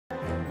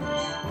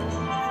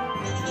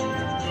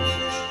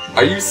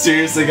Are you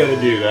seriously gonna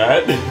do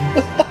that?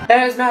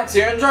 Hey, it's Max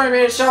here. Enjoy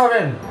me and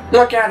Sheldon.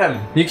 Look at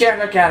him. You can't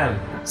look at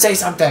him. Say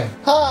something.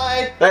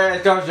 Hi. There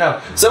it goes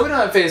now. So we don't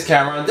have face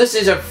camera. This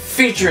is a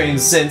featuring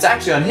since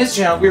actually on his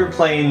channel we were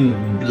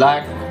playing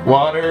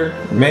Blackwater.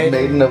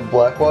 Maiden of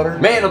Blackwater?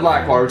 Maiden of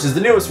Blackwater, which is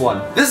the newest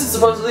one. This is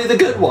supposedly the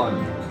good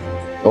one.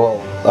 Well,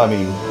 I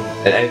mean,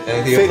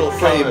 Fatal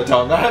Frame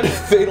on that.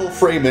 Fatal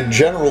Frame in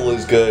general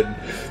is good.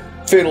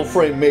 Fatal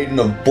Frame Maiden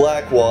of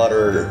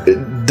Blackwater,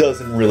 it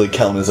doesn't really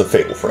count as a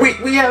Fatal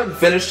Frame. We haven't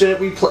finished it.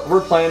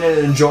 We're playing it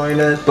and enjoying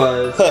it,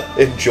 but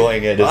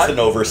enjoying it is an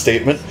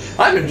overstatement.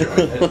 I'm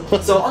enjoying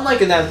it. So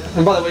unlike in that,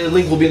 and by the way, the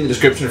link will be in the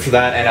description for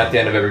that and at the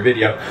end of every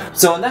video.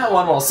 So in that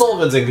one, while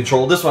Sullivan's in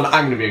control, this one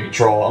I'm going to be in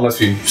control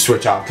unless we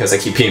switch out because I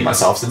keep peeing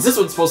myself. Since this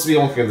one's supposed to be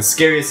one of the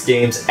scariest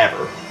games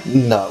ever.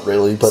 Not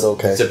really, but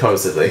okay.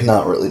 Supposedly.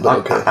 Not really, but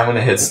okay. I'm going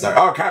to hit start.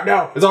 Oh crap!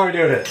 No, it's already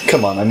doing it.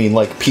 Come on, I mean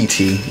like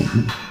PT.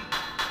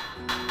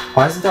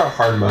 Why isn't there a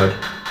hard mode?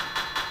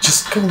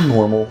 Just go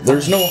normal.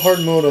 There's no hard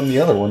mode on the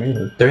other one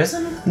either. There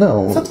isn't?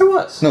 No. I thought there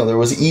was. No, there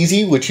was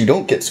easy, which you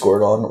don't get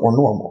scored on, or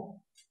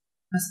normal.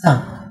 That's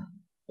dumb.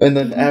 And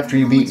then after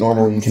you beat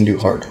normal, you can do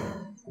hard.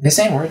 The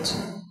same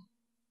words.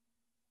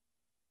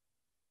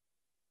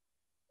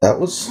 That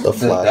was a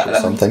flash of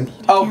something.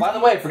 Oh, by the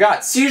way, I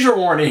forgot. Seizure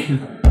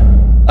warning.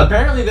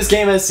 Apparently this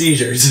game has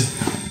seizures.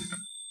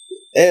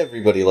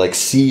 Everybody likes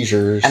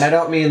seizures. And I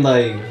don't mean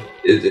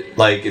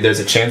like there's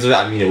a chance of it.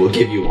 I mean it will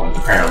give you one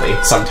apparently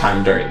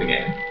sometime during the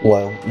game.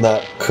 Well,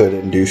 that could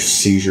induce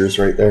seizures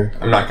right there.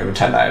 I'm not going to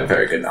pretend I have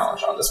very good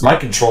knowledge on this. My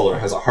controller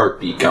has a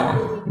heartbeat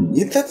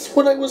going. That's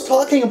what I was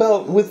talking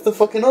about with the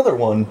fucking other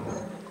one.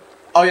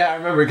 Oh yeah, I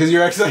remember because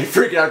you're actually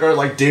freaking out, going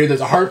like, "Dude,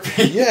 there's a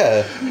heartbeat."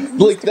 Yeah,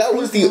 like that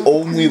was the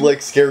only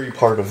like scary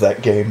part of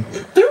that game.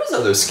 There was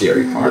other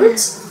scary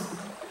parts.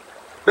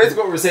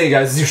 Basically, what we're saying,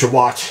 guys, is you should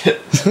watch it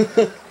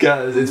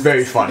because it's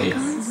very funny.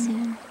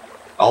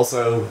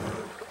 Also,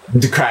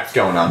 the crap's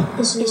going on.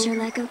 Is your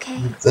leg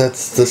okay?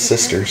 That's the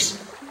sisters.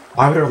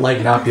 Why would her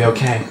leg not be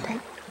okay?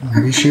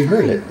 Maybe she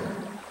heard it.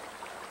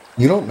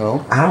 You don't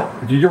know. I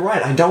don't. You're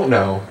right. I don't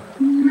know.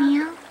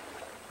 Meow.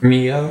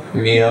 Meow.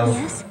 Meow.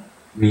 Yes.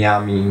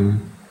 Meow. Meow.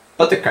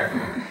 What the crap?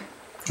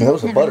 That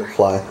was a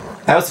butterfly.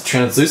 That was a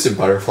translucent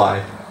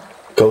butterfly.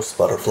 Ghost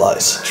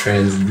butterflies.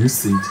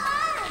 Translucent.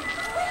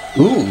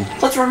 Ooh.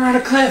 Let's run around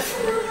a cliff.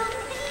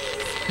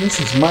 This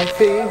is my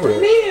favorite.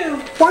 Mew.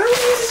 Why are we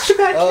using such a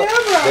bad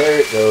camera? There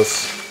it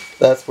goes.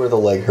 That's where the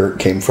leg hurt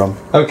came from.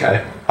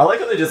 Okay. I like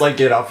how they just like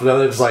get up and then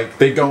they're just like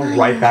they go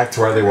right back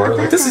to where they were.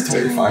 Like this is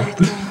totally fine.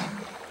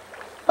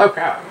 Oh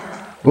crap.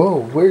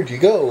 Whoa, where'd you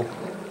go?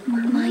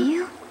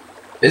 Mayu?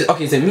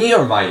 Okay, is it Miu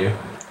or Mayu?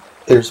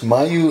 There's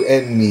Mayu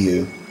and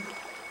Miu.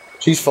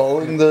 She's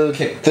following the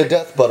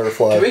death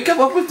butterfly. Can we come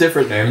up with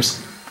different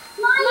names?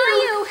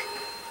 Mayu!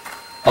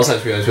 Also, I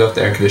just realized we left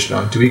the air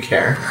conditioner on. Do we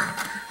care?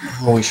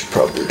 Oh, we should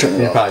probably turn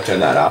it off. Probably turn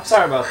that off.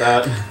 Sorry about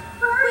that.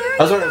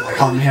 I was wondering, like,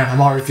 oh man, I'm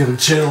already feeling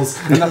chills,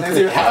 and nothing's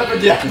even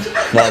happened yet.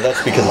 No,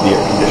 that's because of the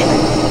air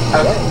conditioning.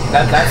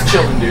 That's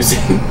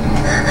chill-inducing.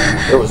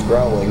 There was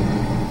growling.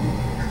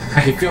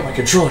 I can feel my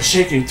controller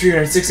shaking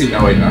 360.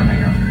 No, wait, no,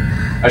 hang on.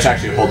 I should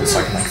actually hold this so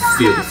I can, like,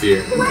 feel the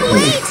fear.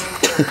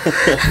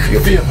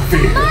 Feel the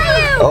fear.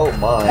 Oh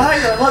my.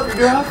 Mayu, I love your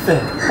new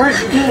outfit. Where'd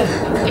you get it?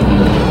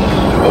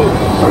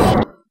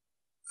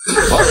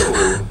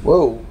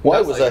 Whoa.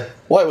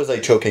 Why was I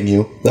choking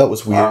you? That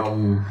was weird.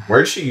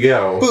 Where'd she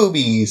go?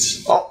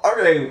 Boobies. Oh,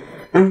 okay.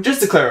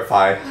 Just to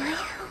clarify,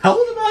 how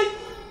old am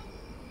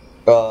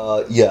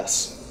I?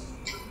 Yes.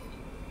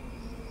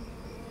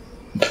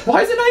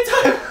 Why is it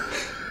nighttime?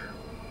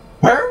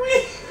 Where are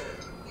we?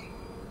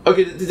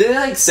 Okay, did they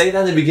like say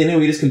that in the beginning?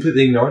 We just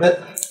completely ignored it?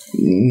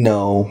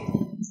 No.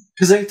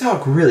 Because they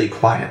talk really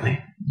quietly.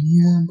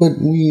 Yeah, but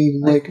we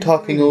like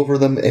talking over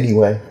them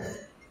anyway.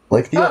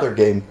 Like the other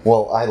game.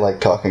 Well, I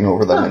like talking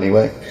over them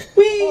anyway.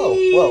 Whee! Oh,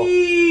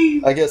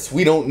 well. I guess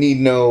we don't need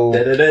no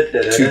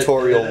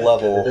tutorial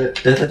level,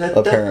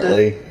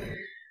 apparently.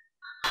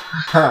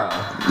 Huh.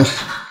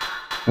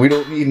 We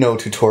don't need no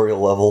tutorial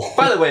level.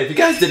 By the way, if you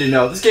guys didn't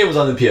know, this game was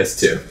on the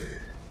PS2.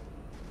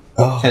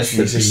 Oh, it's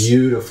Jesus.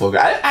 Beautiful.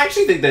 I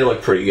actually think they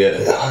look pretty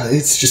good.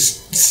 It's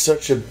just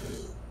such a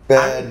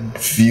bad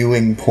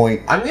viewing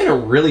point. I'm getting a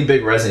really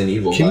big Resident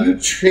Evil Can you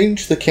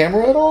change the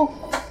camera at all?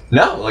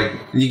 No, like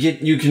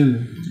you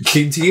can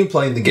continue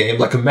playing the game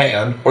like a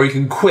man, or you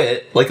can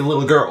quit like a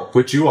little girl,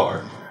 which you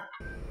are.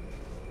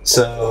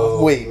 So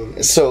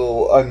wait,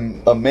 so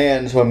I'm a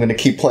man, so I'm going to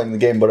keep playing the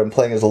game, but I'm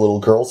playing as a little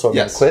girl, so I'm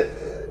going to quit?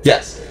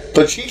 Yes.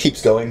 But she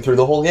keeps going through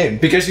the whole game.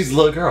 Because she's a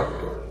little girl.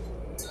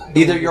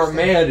 Either you're a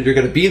man and you're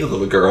going to be the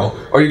little girl,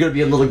 or you're going to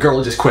be a little girl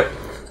and just quit.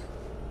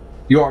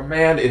 You are a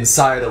man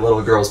inside a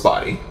little girl's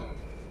body.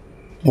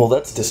 Well,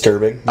 that's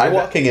disturbing. You're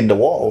walking into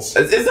walls.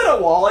 Is that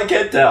a wall? I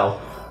can't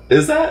tell.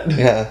 Is that?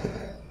 Yeah.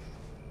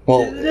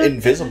 Well,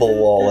 invisible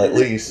wall, at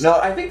least. No,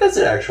 I think that's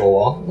an actual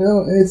wall.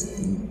 No,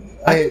 it's...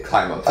 I can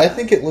climb up that. I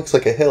think it looks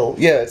like a hill.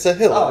 Yeah, it's a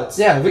hill. Oh,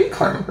 yeah, we can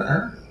climb up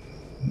there.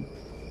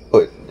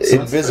 But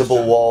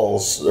invisible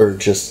walls are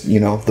just, you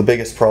know, the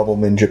biggest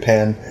problem in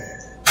Japan.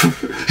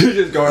 You're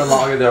just going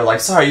along and they're like,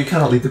 sorry, you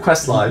cannot leave the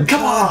quest line.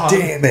 Come on!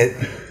 Damn it!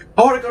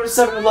 I want to go to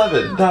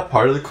 7-Eleven. Not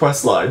part of the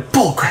quest line.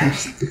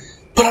 Bullcrap.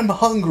 But I'm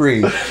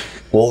hungry.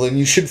 Well, then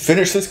you should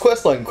finish this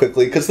quest line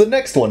quickly, because the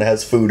next one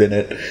has food in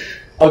it.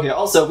 Okay,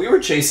 also, we were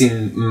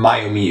chasing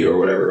Mayumi or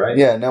whatever, right?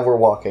 Yeah, now we're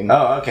walking.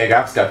 Oh, okay,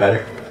 graphics got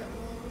better.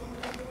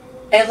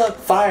 Hey, look,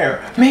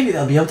 fire. Maybe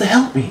they'll be able to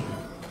help me.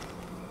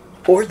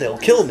 Or they'll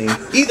kill me.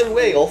 Either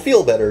way, I'll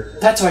feel better.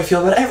 That's how I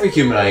feel about every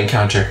human I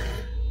encounter.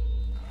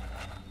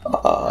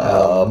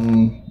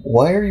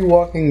 Why are you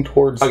walking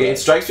towards... Okay, it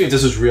strikes me if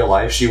this was real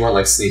life, she wouldn't,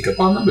 like, sneak up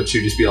on them, but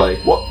she'd just be like,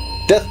 what?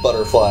 Death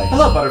Butterfly.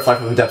 Hello, butterfly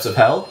from the depths of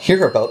hell.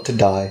 You're about to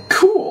die.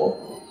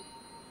 Cool.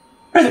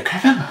 Where the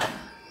crap am I?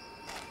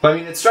 But I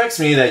mean, it strikes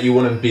me that you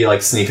wouldn't be,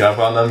 like, sneaking up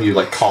on them, you'd,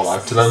 like, call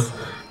out to them.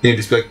 You'd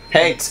just be like,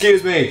 hey,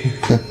 excuse me!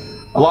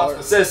 I lost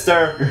my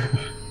sister!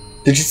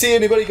 Did you see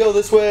anybody go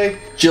this way?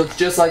 She looks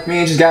just like me,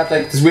 and she's got,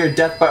 like, this weird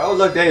death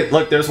butterfly. Oh,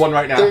 look, there's one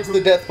right now. There's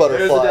the Death Butterfly.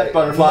 There's the Death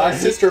Butterfly. My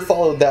sister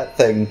followed that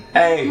thing.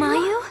 Hey!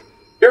 Mayu?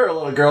 You're a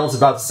little girl that's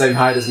about the same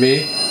height as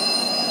me.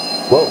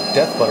 Whoa,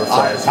 Death Butterfly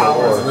I is have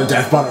powers of more. the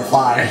Death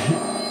Butterfly.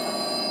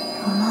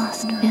 A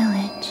lost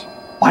village.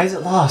 Why is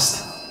it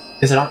lost?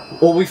 Is it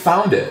not? Well, we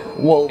found it.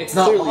 Well, It's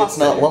not clearly lost. it's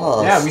not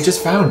lost. Yeah, we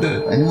just found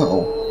it. I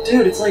know.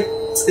 Dude, it's like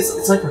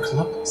it's like we're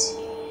Columbus.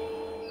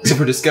 Except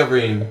we're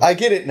discovering I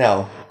get it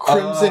now.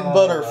 Crimson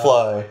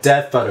Butterfly.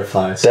 Death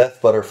Butterflies.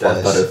 Death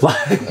Butterflies. Death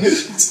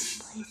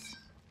Butterflies.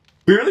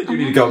 We really do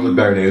need to come up with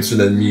better names for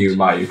than Mew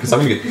Mayu, because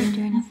I'm gonna get.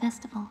 During a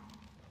festival.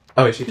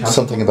 Oh, is she talking?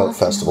 Something about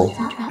festival.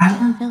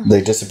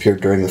 They They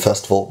disappeared during the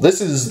festival. This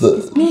is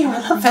the... Mew, I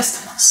love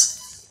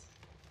festivals.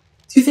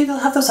 Do you think they'll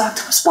have those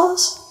octopus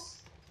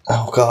balls?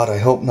 Oh god, I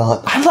hope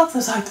not. I love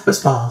those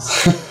octopus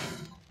balls.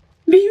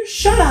 Mew,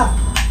 shut up.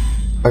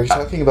 Are you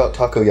talking about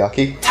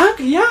takoyaki?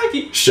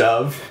 Takoyaki.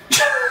 Shove.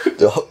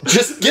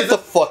 Just get the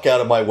fuck out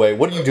of my way.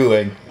 What are you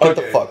doing? Get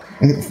the Okay. fuck.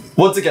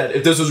 Once again,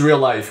 if this was real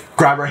life,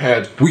 grab her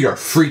hand. We are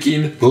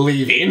freaking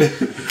leaving.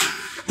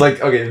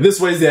 Like, okay, this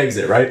way's the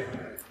exit, right?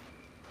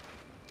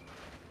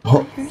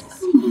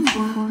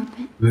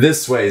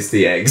 This way's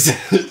the exit.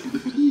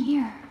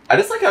 here. I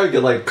just like how we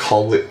could, like,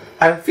 call it.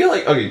 I feel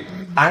like, okay,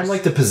 I'm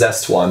like the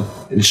possessed one,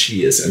 and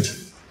she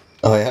isn't.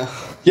 Oh yeah?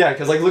 Yeah,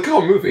 because, like, look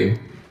how I'm moving.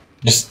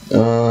 Just, I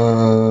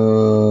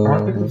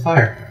want to pick up the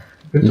fire.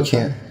 You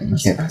can't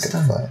pick up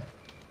the fire.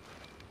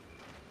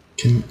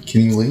 Can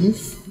you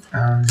leave?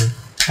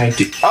 I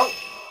do. Oh!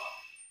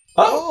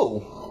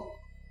 Oh!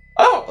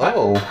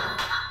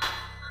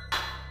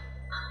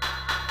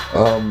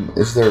 Oh!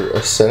 Is there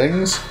a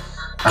settings?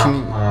 Can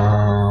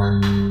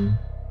you...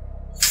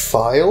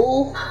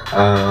 File?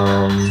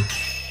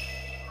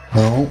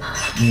 No.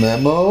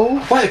 Memo?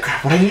 Why the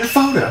crap would I need a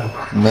photo?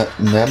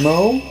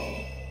 Memo?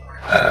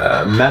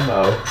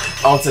 Memo.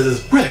 All it says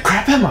is, where the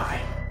crap am I?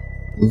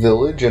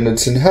 Village and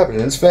its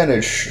inhabitants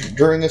vanish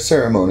during a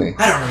ceremony.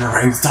 I don't remember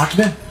writing this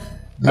document.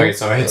 Okay,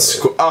 so I hit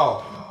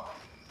oh.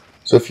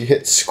 So if you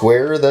hit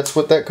square, that's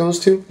what that goes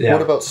to? Yeah.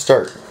 What about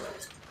start?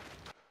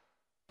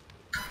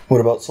 What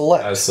about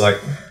select? I was like,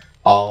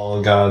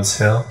 all God's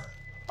hill.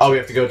 Oh, we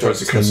have to go towards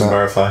the Crimson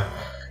Butterfly.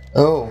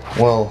 Oh,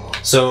 well,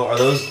 So are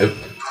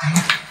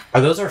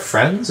those our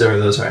friends or are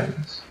those our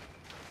enemies?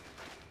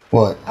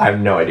 what? I have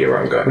no idea where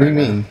I'm going. What do you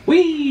mean?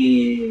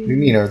 Whee! What do you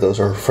mean are those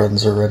our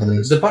friends or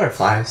enemies? The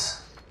butterflies.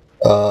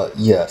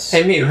 Yes.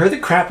 Hey, me, hurry the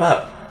crap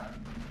up.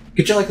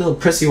 Get your like little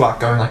prissy walk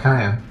going like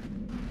I am.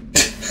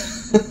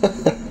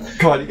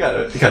 Come on, you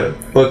gotta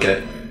book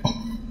it.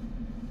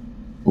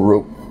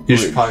 Rope. You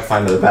should probably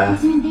find another path.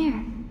 Through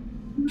there.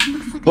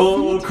 Looks like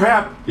Oh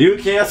crap! You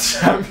can't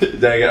stop me.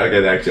 Dang it,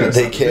 okay, actually.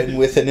 They can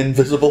with an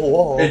invisible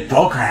wall. It's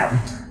bullcrap.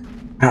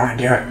 I don't want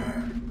to do it.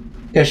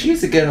 Yeah, she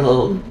needs to get a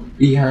little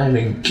behind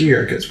in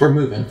gear because we're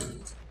moving.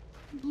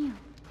 Mew.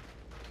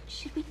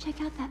 Should we check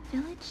out that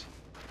village?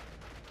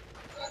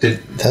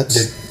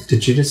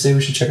 Did you just say we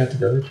should check out the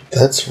village?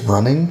 That's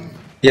running?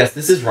 Yes,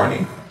 this is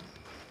running.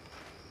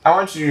 I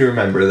want you to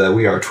remember that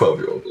we are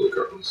 12-year-old little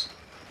girls.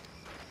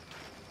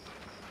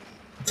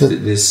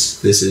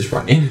 This is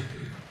running.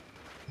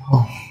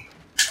 Oh.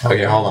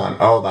 Okay, hold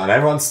on.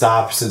 Everyone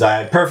stop, since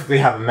I perfectly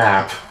have a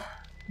map.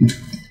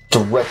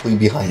 Directly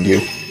behind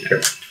you.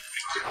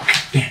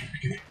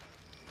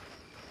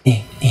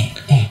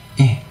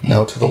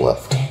 Now to the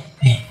left.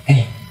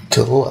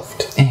 To the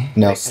left.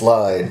 Now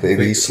slide,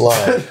 baby,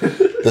 slide.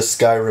 The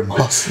Skyrim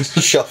house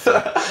shuffle.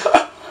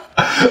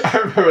 I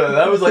remember that.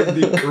 That was like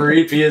the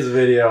creepiest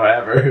video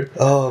ever.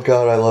 Oh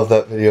god, I love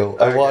that video.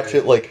 I watch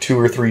it like 2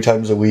 or 3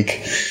 times a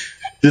week.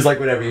 Just like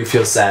whenever you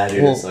feel sad,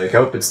 you're just like,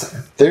 oh, it's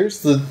time.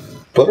 There's the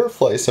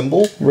butterfly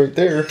symbol right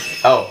there.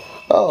 Oh.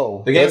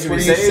 Oh, The game that's can where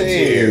be you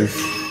saved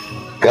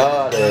save.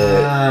 Got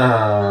it.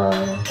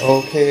 Ah.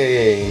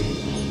 Okay.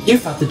 You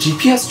found the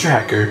GPS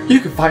tracker. You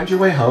can find your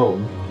way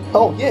home.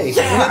 Oh, yay.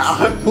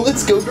 Yeah.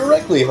 Let's go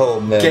directly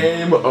home then.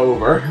 Game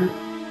over.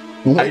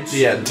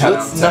 IGN, 10 out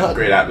of 10.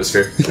 Great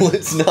atmosphere.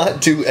 Let's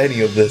not do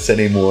any of this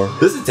anymore.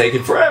 This is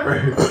taking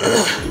forever.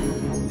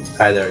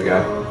 Alright, there we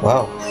go.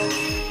 Wow.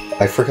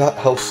 I forgot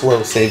how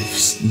slow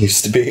saves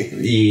used to be.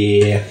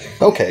 Yeah.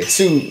 Okay,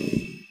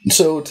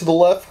 so to the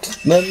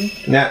left then?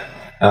 Yeah.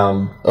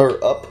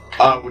 Or up?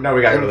 Oh, no,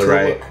 we gotta go to the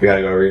right. We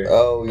gotta go over here.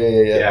 Oh,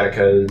 yeah. Yeah,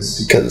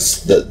 because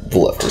the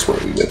left is where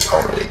we went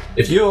already.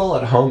 if you all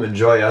at home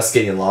enjoy us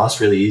getting lost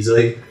really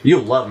easily,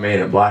 you'll love Maine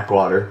and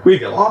Blackwater. We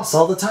get lost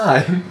all the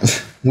time.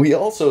 We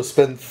also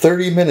spent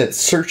 30 minutes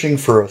searching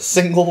for a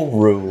single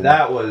room.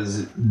 That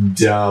was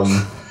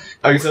dumb.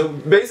 Okay, so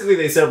basically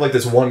they set up like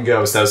this one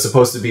ghost that was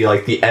supposed to be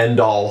like the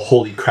end-all,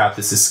 holy crap,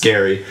 this is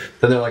scary.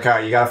 Then they're like,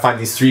 alright, you gotta find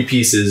these 3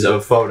 pieces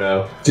of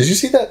photo. Did you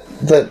see that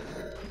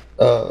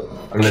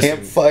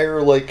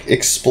campfire like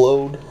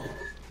explode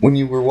when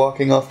you were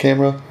walking off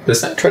camera?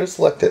 Try to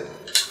select it.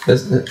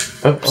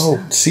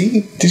 Oh,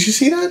 see? Did you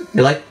see that?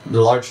 You're like,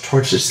 the large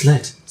torch is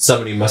lit.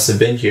 Somebody must have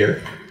been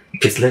here. It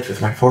gets lit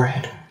with my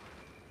forehead.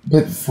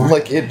 But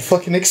like it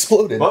fucking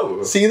exploded.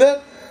 Whoa. See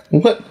that?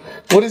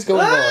 What is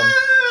going on?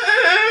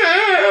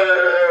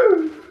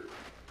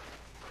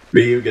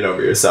 You get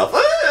over yourself.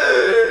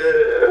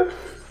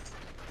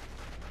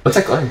 What's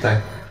that glowing thing?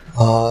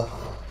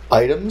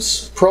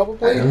 Items,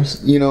 probably?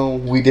 Items? You know,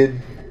 we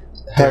did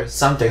have... There's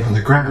something on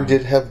the ground. We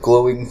did have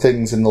glowing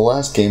things in the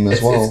last game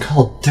as well. It's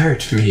called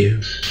dirt,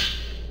 Mew.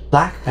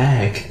 Black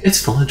bag.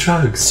 It's full of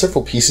drugs.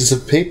 Several pieces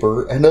of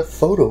paper and a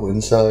photo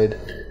inside.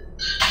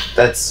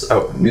 That's...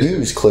 Oh,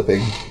 news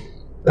clipping.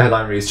 The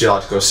headline reads,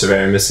 Geological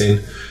Surveyor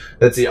missing.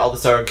 Let's see, all the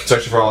star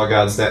construction for all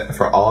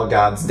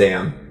gods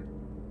damn.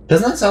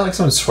 Doesn't that sound like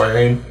someone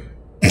swearing?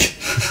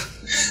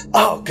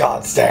 Oh,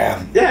 gods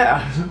damn.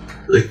 Yeah.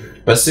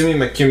 Assuming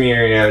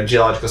Mercurio,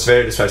 Geological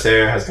Surveyor, dispatched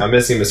area has gone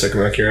missing, Mr.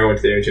 Mercurio went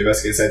to the area to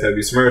investigate the site that would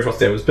be submerged once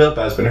the dam was built,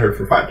 but has been heard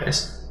for 5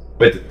 days.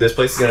 Wait, this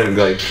place is gonna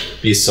like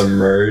be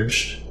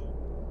submerged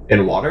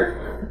in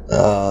water?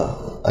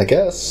 I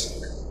guess.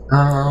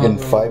 In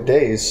 5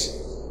 days.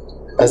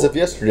 As of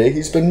yesterday,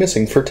 he's been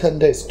missing for 10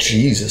 days.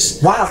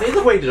 Jesus. Wow, they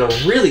waited a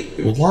really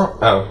long...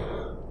 Oh.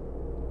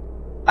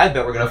 I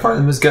bet we're gonna find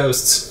them as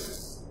ghosts.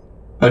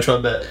 Which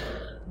one bet?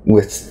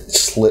 With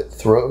slit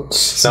throats?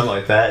 Something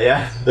like that,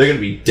 yeah. They're gonna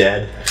be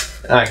dead.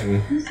 I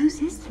can...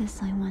 Whose is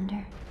this, I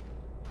wonder?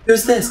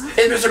 Who's this?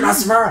 It's Mr.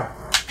 Masamura!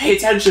 Pay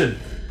attention!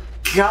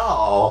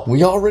 Go!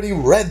 We already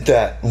read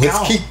that. Let's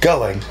keep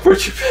going.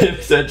 Weren't you paying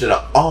attention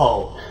at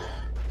all?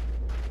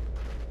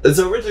 And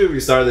so originally when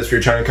we started this, we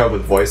were trying to come up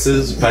with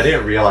voices, but I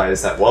didn't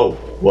realize that... Whoa.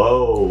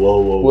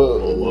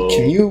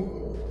 Can you...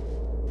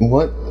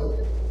 What?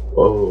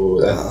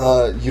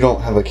 Whoa. You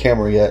don't have a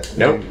camera yet.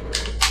 Nope.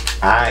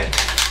 I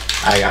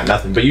got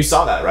nothing. But you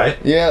saw that, right?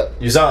 Yeah.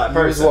 You saw that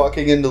person. He was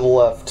walking into the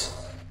left.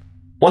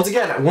 Once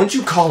again, won't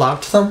you call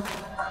out to them?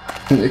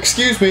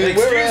 Excuse me,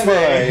 where am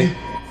I?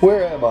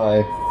 Where am I?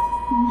 I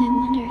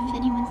wonder if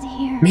anyone's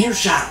here.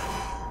 Miusha!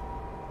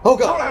 Oh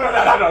god!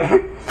 No.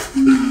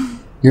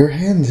 Your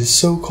hand is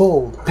so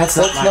cold. That's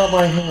not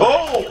my hand.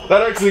 Oh!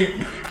 That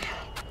actually...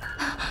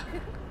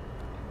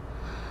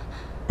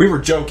 We were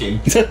joking.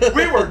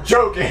 We were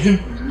joking!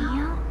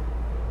 Mio?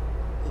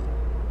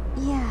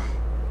 Yeah.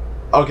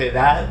 Okay,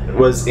 that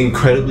was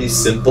incredibly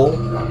simple,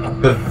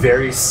 but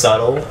very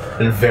subtle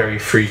and very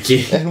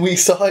freaky. And we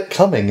saw it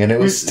coming, and it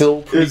was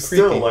still pretty It's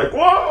creepy. still like,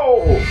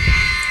 whoa!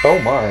 Oh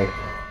my.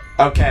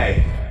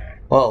 Okay.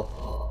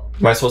 Well.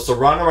 Am I supposed to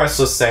run or am I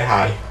supposed to say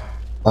hi?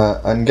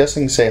 I'm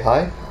guessing say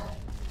hi.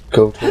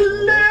 Go to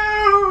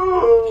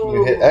Hello! Can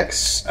you hit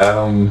X?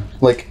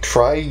 Like,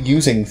 try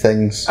using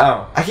things.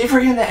 Oh, I keep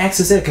forgetting that X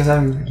is it, because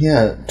I'm...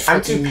 Yeah.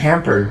 I'm too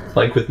pampered,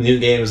 like, with new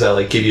games that,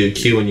 like, give you a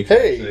cue when you...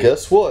 Hey,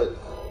 guess what?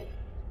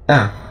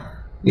 Oh.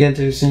 You get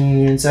to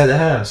see inside the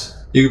house.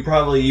 You could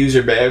probably use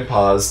your bag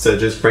paws to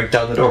just break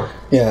down the door.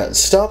 Yeah,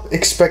 stop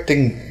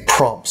expecting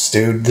prompts,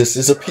 dude. This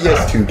is a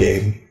PS2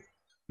 game.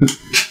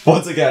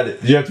 Once again,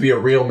 you have to be a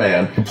real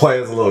man and play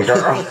as a little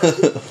girl.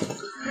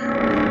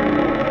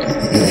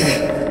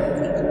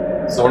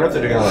 So I wonder if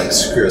they're gonna like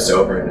screw us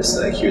over and just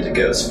like hear the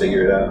ghost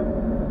figure it out.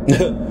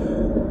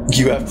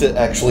 You have to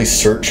actually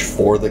search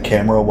for the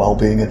camera while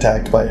being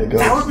attacked by a ghost.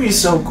 That would be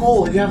so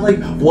cool. You have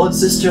like one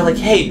sister like,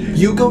 hey,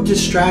 you go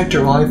distract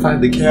her while I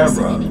find the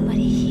camera.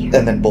 Anybody here?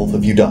 And then both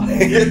of you die.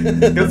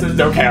 Because there's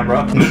no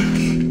camera.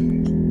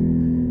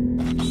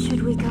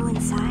 Should we go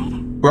inside?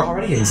 We're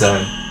already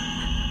inside.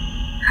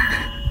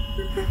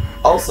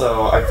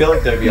 Also, I feel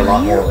like there'd be a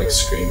lot more like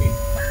screaming.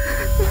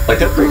 Like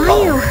they're pretty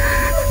calm.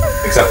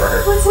 Except for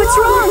her. What's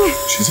wrong?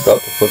 She's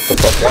about to flip the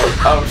fuck out.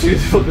 Oh,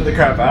 she's flipping the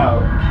crap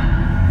out.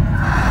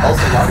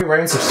 Also, why are we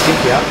wearing such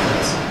stinky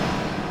outfits?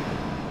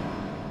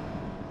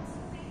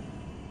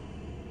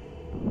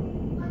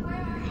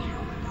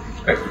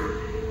 Right.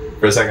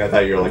 For a second, I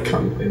thought you were like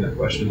contemplating that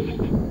question.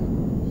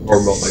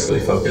 Or more like really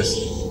focused.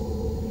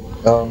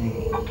 Well.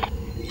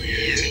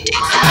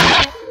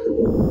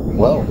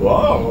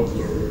 Whoa.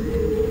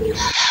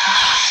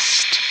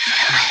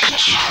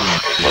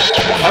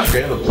 How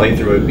great of a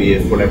playthrough would be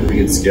if whenever we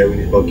get scared, we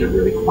just both get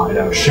really quiet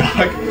out of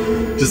shock.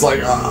 Just like,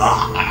 No,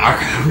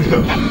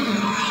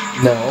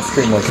 I'll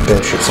scream like a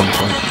bitch at some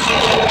point.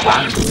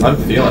 I'm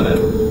feeling it.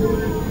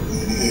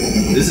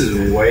 This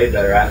is way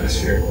better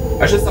atmosphere.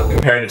 I should stop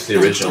comparing it to the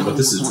original, but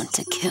this is... want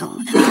to kill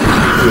The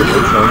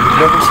original? You've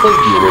never played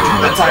the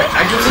original. That's alright. I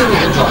keep saying the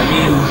original. I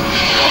mean...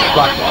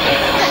 Blackwater.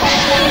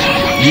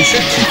 You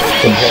should keep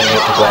comparing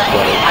it to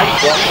Blackwater.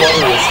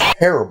 Blackwater was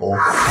terrible.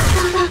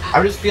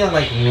 I'm just feeling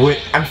like...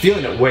 I'm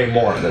feeling it way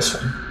more in this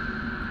one.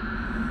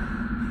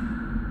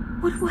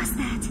 What was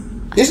that?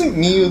 Isn't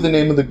Miu the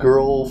name of the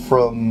girl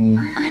from...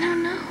 I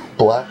don't know.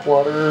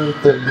 Blackwater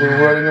that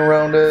we're running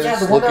around as? Yeah,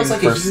 the one that was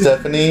like for a huge...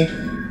 Stephanie?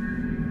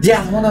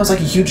 Yeah, the one that was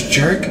like a huge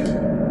jerk.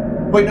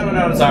 Wait, no,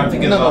 sorry, I'm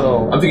thinking of...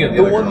 I'm thinking of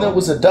the other one girl. that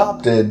was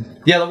adopted.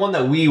 Yeah, the one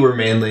that we were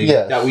mainly...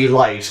 Yes. That we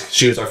liked.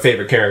 She was our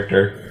favorite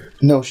character.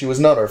 No, she was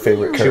not our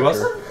favorite character. She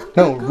wasn't?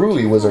 No,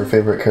 Rui was our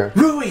favorite character.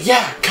 Rui,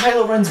 yeah!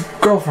 Kylo Ren's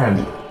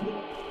girlfriend.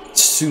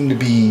 Soon to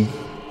be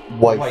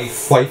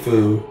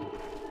Waifu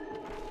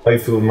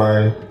of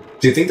mine.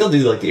 Do you think they'll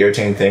do like the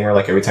irritating thing where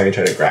like every time you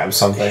try to grab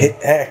something... Hit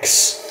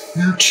X.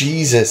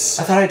 Jesus.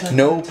 I thought I done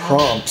no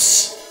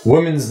prompts.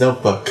 Women's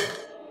Notebook.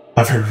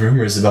 I've heard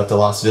rumors about the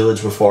Lost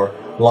Village before.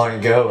 Long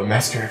ago, a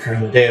massacre occurred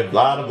on the day of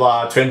blah blah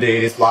blah, twin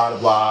deities, blah blah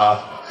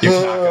blah. You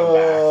cannot go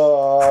back.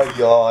 Oh,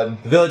 God.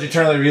 The village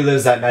eternally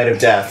relives that night of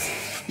death.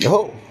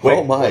 Oh, Wait,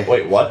 oh my.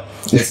 Wait, what?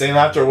 Insane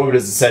laughter of a woman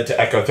is said to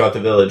echo throughout the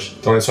village.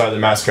 The only survivor of the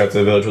massacre at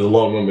the village was a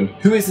lone woman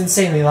who is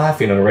insanely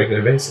laughing on a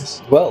regular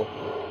basis. Well,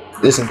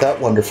 isn't that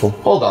wonderful?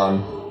 Hold on.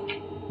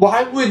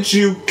 Why would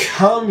you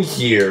come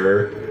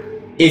here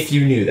if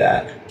you knew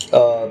that?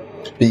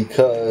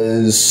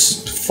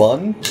 Because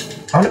fun?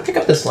 I want to pick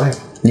up this lamp.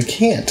 You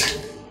can't.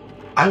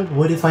 I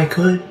would if I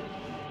could.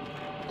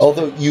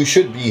 Although you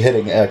should be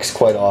hitting X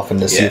quite often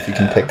to see if you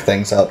can pick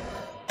things up.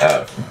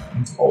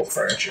 Old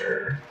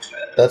furniture.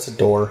 That's a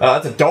door.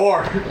 That's a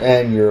door!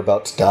 And you're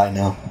about to die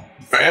now.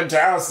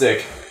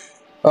 Fantastic!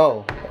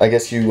 Oh, I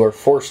guess you are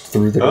forced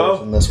through the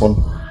doors in this one.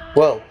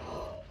 Well.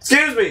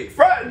 Excuse me,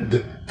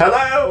 friend!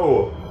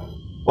 Hello!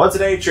 What's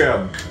an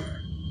atrium?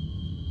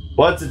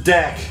 What's a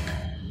deck?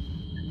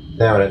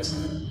 Now it is.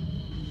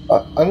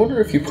 I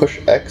wonder if you push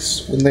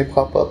X when they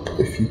pop up,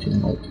 if you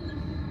can, like...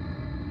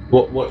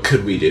 What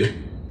could we do?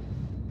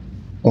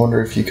 I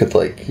wonder if you could,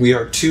 like... We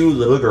are two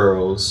little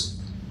girls.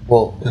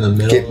 Well, in the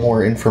middle get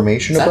more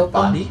information about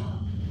body?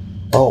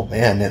 them? Oh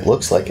man, it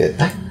looks like it. A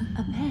bed.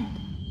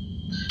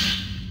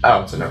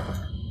 Oh, it's a notebook.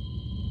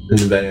 And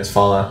the bed is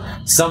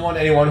fallout. Someone,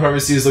 anyone, whoever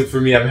sees, look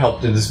for me. I'm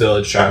helped in this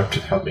village. Try to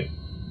help me.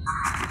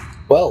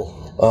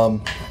 Well,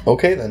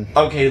 okay then.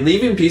 Okay,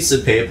 leaving pieces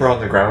of paper on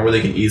the ground where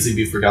they can easily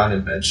be forgotten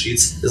in bed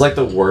sheets is like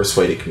the worst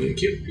way to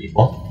communicate with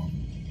people.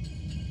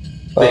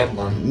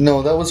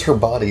 No, that was her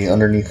body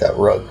underneath that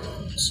rug.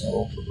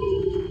 So,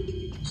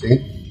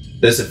 see?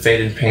 There's a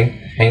faded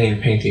hanging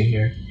painting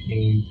here.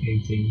 Hanging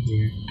painting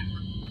here.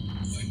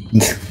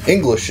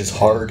 English is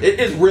hard. It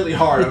is really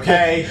hard,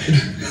 okay?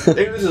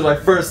 English is my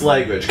first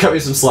language. Cut me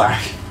some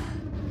slack.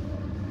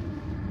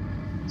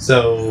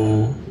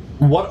 So,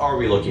 what are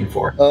we looking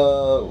for?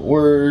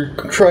 We're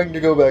trying to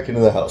go back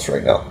into the house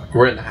right now.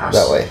 We're in the house.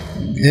 That way.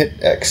 Hit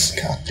X.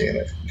 God damn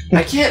it.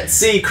 I can't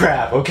see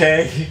crap,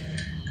 okay?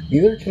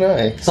 Neither can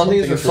I. Something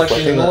is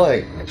reflecting in the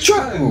light.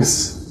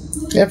 Drugs!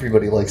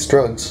 Everybody likes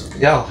drugs.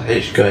 Yeah,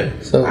 it's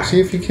good. So, see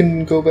if you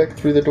can go back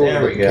through the door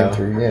there we go. Came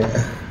through.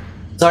 Yeah.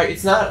 Sorry,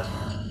 it's not...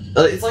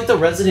 It's like the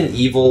Resident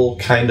Evil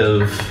kind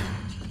of...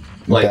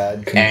 like,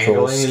 bad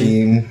control angling.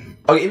 scheme.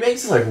 Okay, it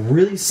makes it like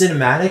really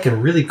cinematic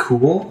and really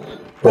cool,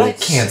 but I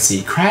can't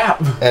see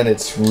crap. And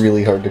it's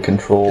really hard to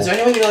control. Is there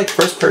any way you're like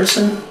first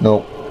person?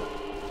 Nope.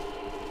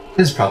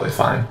 This is probably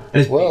fine.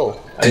 Well,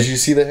 did you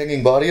see the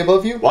hanging body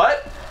above you?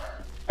 What?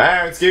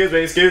 Excuse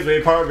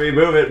me, pardon me,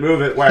 move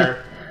it,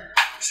 where?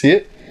 See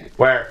it?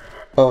 Where?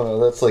 Oh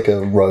no, that's like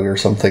a rug or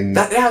something.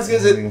 I was gonna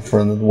say, in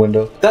front of the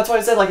window. That's why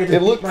I said like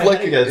it looked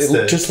like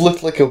it just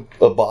looked like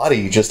a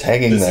body just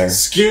hanging there.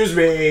 Excuse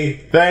me,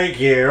 thank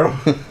you.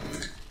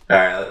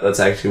 Alright, that's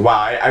actually...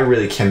 Wow, I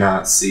really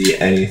cannot see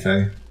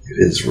anything. It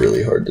is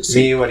really hard to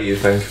see. Me, what do you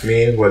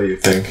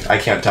think? I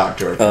can't talk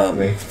to her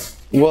properly.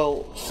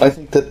 Well, I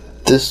think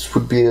that this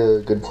would be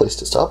a good place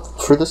to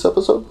stop for this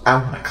episode. I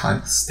want to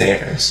climb the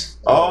stairs.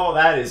 Oh,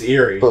 that is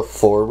eerie.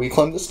 Before we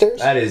climb the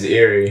stairs? That is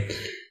eerie.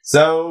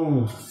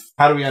 So,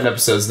 how do we end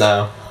episodes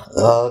now?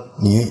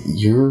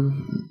 You're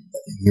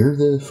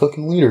the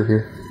fucking leader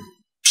here.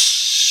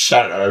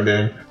 Shut up,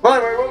 dude. Well,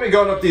 anyway, we'll be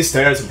going up these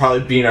stairs and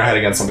probably beating our head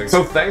against something.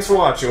 So, thanks for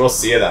watching. We'll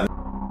see you then.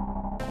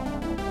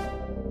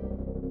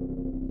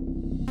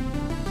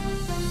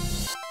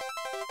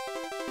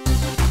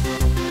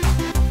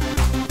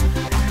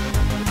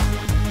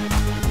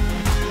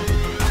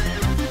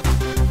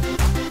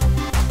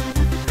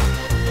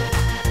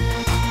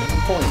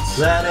 Is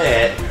that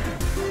it?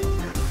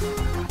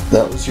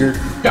 That was your...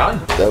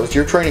 Done. That was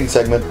your training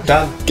segment.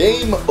 Done.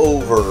 Game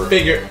over.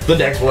 Figure. The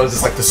next one is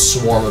just like the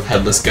swarm of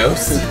headless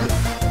ghosts. Didn't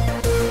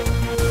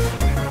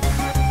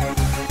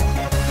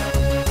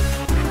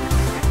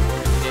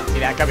see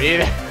that coming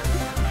either.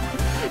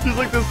 Just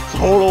like this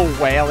total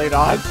wailing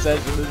on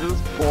session to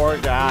this poor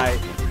guy.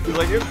 He's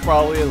like, it's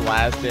probably his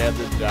last day at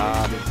the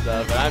job and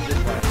stuff, and I'm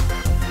just like...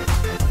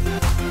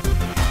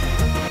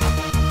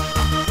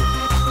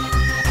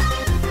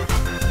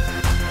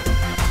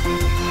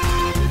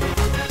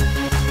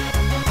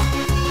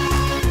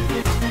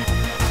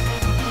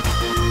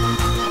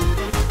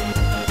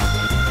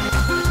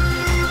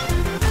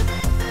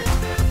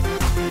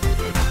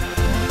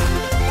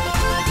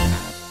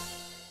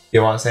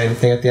 You want to say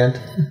anything at the end?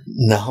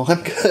 No,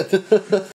 I'm good.